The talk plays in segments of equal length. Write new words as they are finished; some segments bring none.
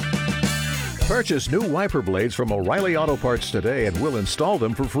Purchase new wiper blades from O'Reilly Auto Parts today and we'll install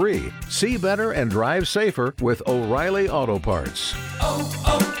them for free. See better and drive safer with O'Reilly Auto Parts.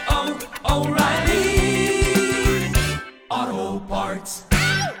 O'Reilly Auto Parts.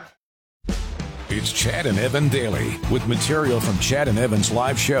 It's Chad and Evan Daily with material from Chad and Evan's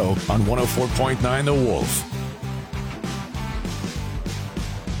live show on 104.9 The Wolf.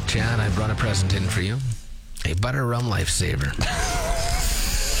 Chad, I brought a present in for you. A butter rum lifesaver.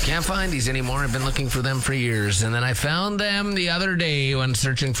 Can't find these anymore. I've been looking for them for years. And then I found them the other day when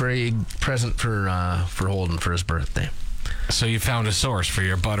searching for a present for Holden for his birthday. So you found a source for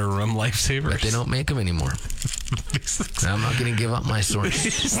your butter rum lifesavers? But they don't make them anymore. I'm not going to give up my source.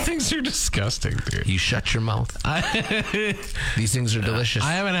 These things are disgusting, dude. You shut your mouth. These things are delicious.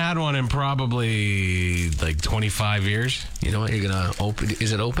 I haven't had one in probably like 25 years. You know what? You're going to open.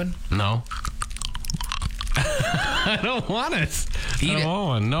 Is it open? No. I don't want it. Eat it. I don't want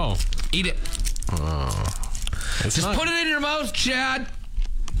one. No. Eat it. Just put it in your mouth, Chad.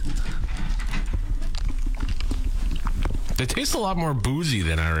 It tastes a lot more boozy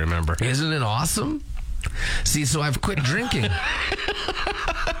than I remember. Isn't it awesome? See, so I've quit drinking.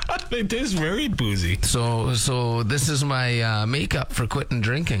 It tastes very boozy. So this is my makeup for quitting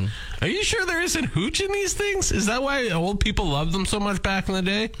drinking. Are you sure there isn't hooch in these things? Is that why old people loved them so much back in the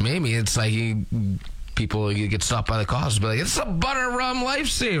day? Maybe it's like you get stopped by the cops and be like, it's a butter rum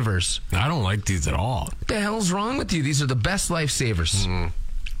lifesavers. I don't like these at all. What the hell's wrong with you? These are the best lifesavers.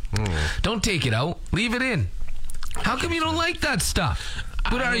 Don't take it out. Leave it in. How come you don't like that stuff?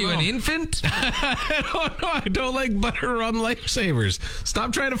 What are you, an infant? I don't know. I don't like butter rum lifesavers.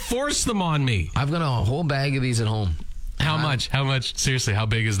 Stop trying to force them on me. I've got a whole bag of these at home. How much? How much? Seriously, how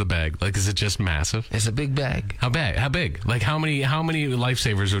big is the bag? Like, is it just massive? It's a big bag. How big? How big? Like, how many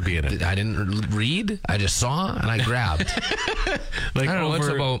lifesavers would be in it? I didn't read. I just saw and I grabbed. Like, I don't know, what's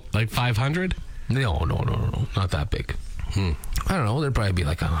about like 500? No, not that big. I don't know. There'd probably be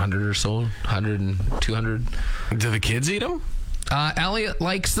like 100 or so, 100 and 200. Do the kids eat them? Elliot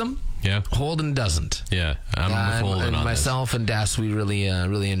likes them. Yeah. Holden doesn't. Yeah. I'm with Holden and on myself and Das, we really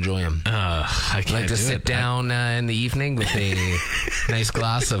enjoy them. I can't like to sit down in the evening with a nice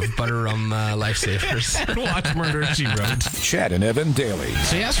glass of butter rum lifesavers and watch Murder, She Wrote. Chad and Evan Daily.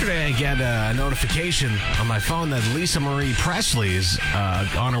 So yesterday I get a notification on my phone that Lisa Marie Presley is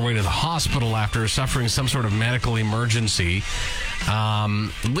on her way to the hospital after suffering some sort of medical emergency.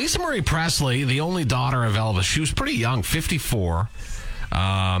 Lisa Marie Presley, the only daughter of Elvis, she was pretty young, 54.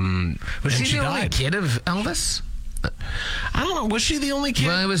 Was she the only kid of Elvis? I don't know. Was she the only kid?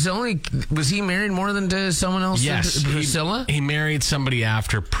 Well, was he married more than to someone else? Yes, Priscilla. He married somebody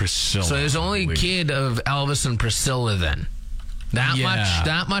after Priscilla. So there's only kid of Elvis and Priscilla then.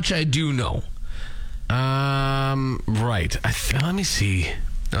 That much I do know. Right. Let me see.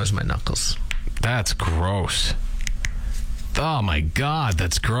 That was my knuckles. That's gross. Oh my God,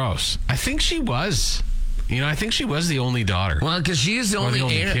 that's gross. I think she was. I think she was the only daughter. Well, because she's the only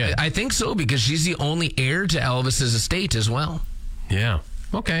heir. Kid. I think so, because she's the only heir to Elvis's estate as well. Yeah.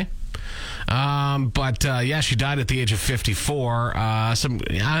 Okay. But she died at the age of 54.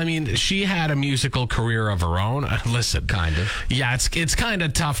 She had a musical career of her own. Listen, kind of. Yeah, it's kind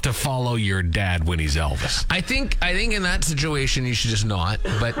of tough to follow your dad when he's Elvis. I think in that situation you should just not.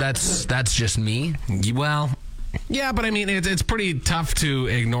 But that's just me. Well, yeah, but I mean it's pretty tough to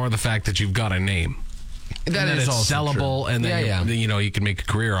ignore the fact that you've got a name. That is it's sellable, true. And then you can make a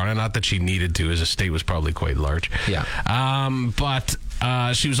career on it. Not that she needed to; his estate was probably quite large. Yeah. But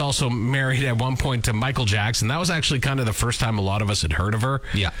she was also married at one point to Michael Jackson. That was actually kind of the first time a lot of us had heard of her.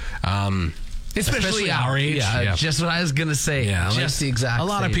 Yeah. Especially our age. Yeah, just what I was going to say. Yeah, just the exact A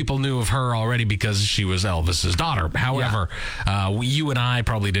lot of people knew of her already because she was Elvis's daughter. However, you and I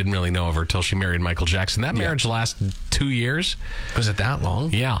probably didn't really know of her till she married Michael Jackson. That marriage lasted 2 years. Was it that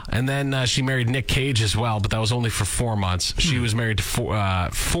long? Yeah. And then she married Nick Cage as well, but that was only for 4 months. She was married to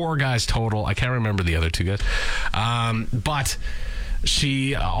four guys total. I can't remember the other two guys. But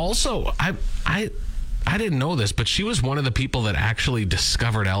she also... I didn't know this, but she was one of the people that actually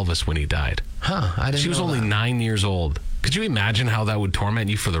discovered Elvis when he died. Huh, I didn't know. She was only 9 years old. Could you imagine how that would torment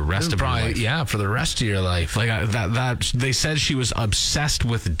you for the rest of your life? Yeah, for the rest of your life. Like that they said she was obsessed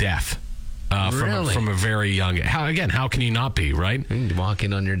with death. Really? From a very young... How can you not be, right?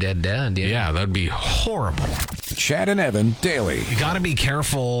 Walking on your dead dad. Yeah, that'd be horrible. Chad and Evan Daily. You got to be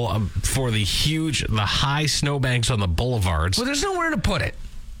careful for the high snowbanks on the boulevards. Well, there's nowhere to put it.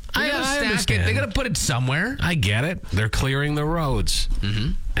 I understand. They got to put it somewhere. I get it. They're clearing the roads.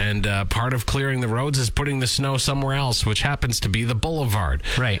 Mm-hmm. And part of clearing the roads is putting the snow somewhere else, which happens to be the boulevard.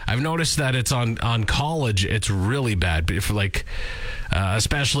 Right. I've noticed that it's on College, it's really bad. But if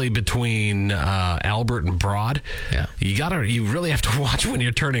especially between Albert and Broad. Yeah. You really have to watch when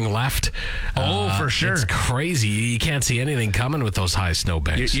you're turning left. For sure. It's crazy. You can't see anything coming with those high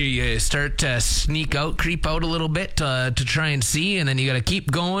snowbanks. You start to creep out a little bit to try and see, and then you got to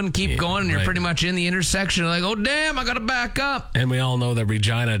keep going, and you're pretty much in the intersection. Like, oh damn, I got to back up. And we all know that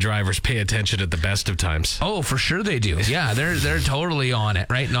Regina drivers pay attention at the best of times. Oh, for sure they do. Yeah, they're totally on it,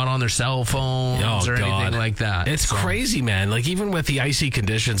 right? Not on their cell phones or anything like that. It's crazy, man. Like, even with the icy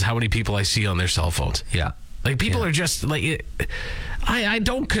conditions, how many people I see on their cell phones? Yeah. Like, people are just like, I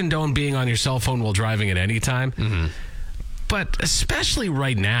don't condone being on your cell phone while driving at any time. Mm-hmm. But especially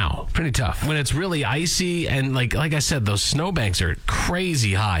right now, pretty tough when it's really icy, and like I said, those snowbanks are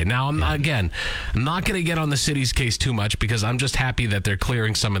crazy high. Now, I'm not going to get on the city's case too much, because I'm just happy that they're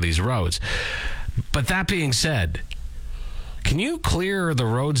clearing some of these roads. But that being said, can you clear the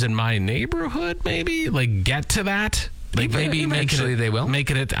roads in my neighborhood? Maybe like get to that. Like maybe eventually they will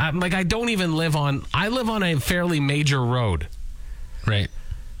make it. Like, I don't even live on. I live on a fairly major road, right?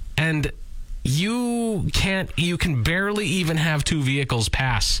 And you can barely even have two vehicles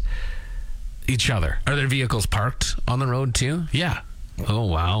pass each other. Are there vehicles parked on the road too? Yeah. Oh,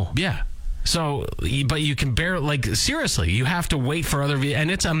 wow. Yeah. So, but you can barely, like, seriously, you have to wait for other vehicles,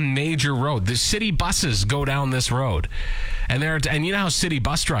 and it's a major road. The city buses go down this road, and you know how city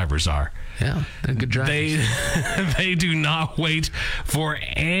bus drivers are. Yeah, they're good drivers. They do not wait for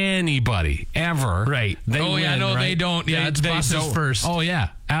anybody ever. Right. They don't. Yeah, it's buses first. Oh yeah,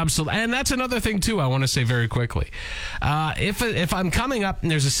 absolutely. And that's another thing too. I want to say very quickly. If I'm coming up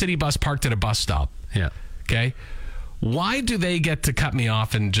and there's a city bus parked at a bus stop. Yeah. Okay. Why do they get to cut me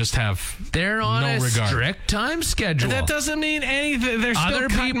off and just have They're on a strict time schedule. That doesn't mean anything. They're still other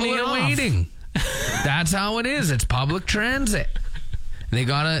cutting people me are off. waiting. That's how it is. It's public transit. They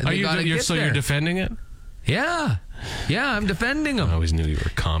gotta get there. You're defending it? Yeah, I'm defending them. I always knew you were a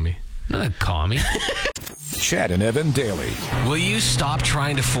commie. Not a commie. Chad and Evan daily. Will you stop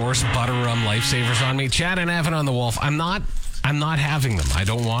trying to force butter rum lifesavers on me? Chad and Evan on the Wolf. I'm not having them. I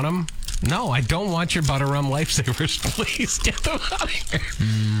don't want them. No, I don't want your butter rum lifesavers. Please get them out of here.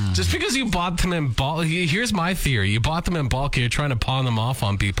 Just because you bought them in bulk. Here's my theory. You bought them in bulk and you're trying to pawn them off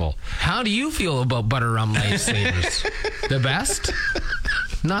on people. How do you feel about butter rum lifesavers? The best?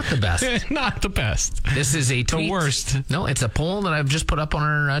 Not the best. Not the best. This is a tweet. The worst. No, it's a poll that I've just put up on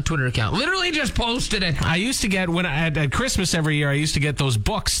our Twitter account. Literally just posted it. I used to get, at Christmas every year, I used to get those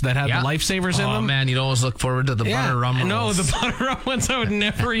books that had the lifesavers in them. Oh, man, you'd always look forward to the butter rum rolls. No, the butter rum ones I would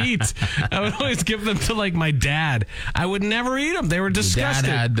never eat. I would always give them to, like, my dad. I would never eat them. They were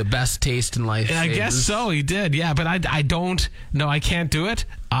disgusting. Dad had the best taste in life. I guess so. He did. Yeah, but I don't. No, I can't do it.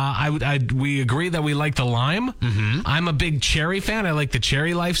 We agree that we like the lime. Mm-hmm. I'm a big cherry fan. I like the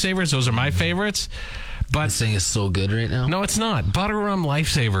cherry lifesavers. Those are my favorites. But this thing is so good right now. No, it's not. Butter rum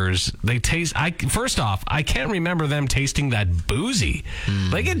lifesavers. They taste. First off, I can't remember them tasting that boozy.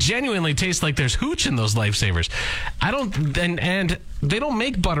 Like, it genuinely tastes like there's hooch in those lifesavers. I don't. And they don't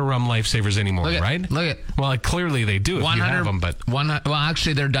make butter rum lifesavers anymore, right? Look at. Well, clearly they do. If you have them, but well,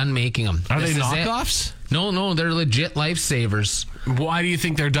 actually, they're done making them. Are they knockoffs? No, they're legit lifesavers. Why do you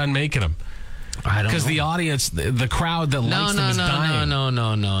think they're done making them? I don't know. Because the audience, the crowd that likes them is dying.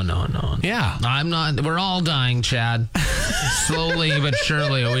 No. Yeah. I'm not. We're all dying, Chad. Slowly but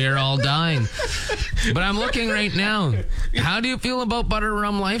surely, we are all dying. But I'm looking right now. How do you feel about butter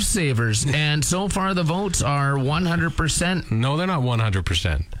rum lifesavers? And so far, the votes are 100%. No, they're not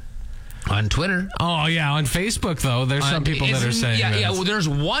 100%. On Twitter. Oh, yeah. On Facebook, though, there's some people that are saying that. Yeah, well, there's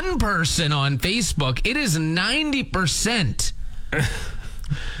one person on Facebook. It is 90%.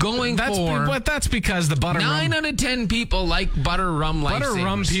 But that's because the butter 9 out of 10 people like butter rum lifesavers. Butter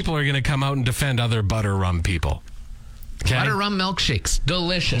rum people are going to come out and defend other butter rum people. Okay? Butter rum milkshakes.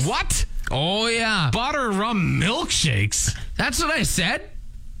 Delicious. What? Oh, yeah. Butter rum milkshakes? That's what I said.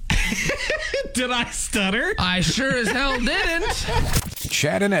 Did I stutter? I sure as hell didn't.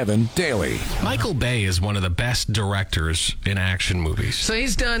 Chad and Evan daily. Michael Bay is one of the best directors in action movies. So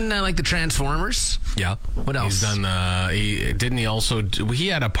he's done like the Transformers. Yeah. What else? He's done. He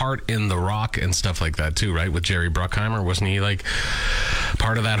had a part in The Rock and stuff like that too, right? With Jerry Bruckheimer, wasn't he like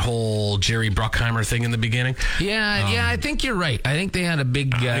part of that whole Jerry Bruckheimer thing in the beginning? Yeah. I think you're right. I think they had a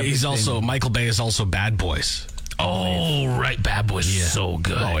big. Michael Bay is also Bad Boys. Oh, right. Bad Boys is so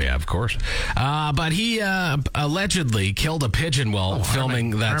good. Oh, yeah, of course. But he allegedly killed a pigeon while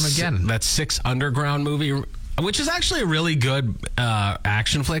filming that Six Underground movie, which is actually a really good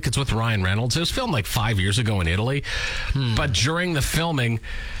action flick. It's with Ryan Reynolds. It was filmed like 5 years ago in Italy. But during the filming,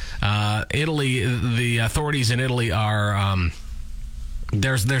 the authorities in Italy are...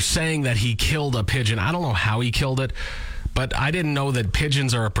 they're saying that he killed a pigeon. I don't know how he killed it, but I didn't know that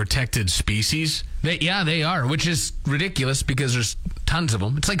pigeons are a protected species. They are, which is ridiculous because there's tons of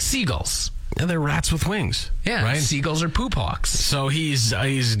them. It's like seagulls. Yeah, they're rats with wings. Yeah, right? Seagulls are poop hawks. So he's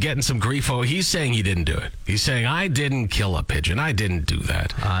getting some grief. Oh, he's saying he didn't do it. He's saying, I didn't kill a pigeon. I didn't do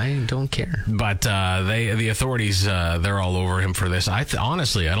that. I don't care. But the authorities, they're all over him for this.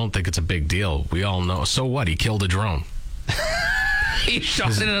 Honestly, I don't think it's a big deal. We all know. So what? He killed a drone. He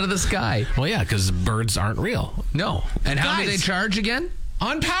shot it out of the sky. Well, yeah, because birds aren't real. No. And how do they charge again?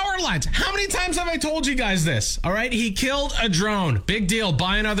 On power lines. How many times have I told you guys this? All right, he killed a drone. Big deal.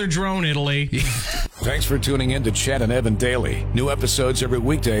 Buy another drone, Italy. Thanks for tuning in to Chad and Evan Daily. New episodes every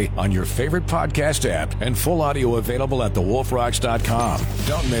weekday on your favorite podcast app and full audio available at thewolfrocks.com.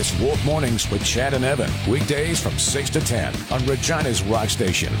 Don't miss Wolf Mornings with Chad and Evan. Weekdays from 6 to 10 on Regina's Rock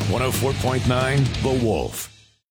Station, 104.9 The Wolf.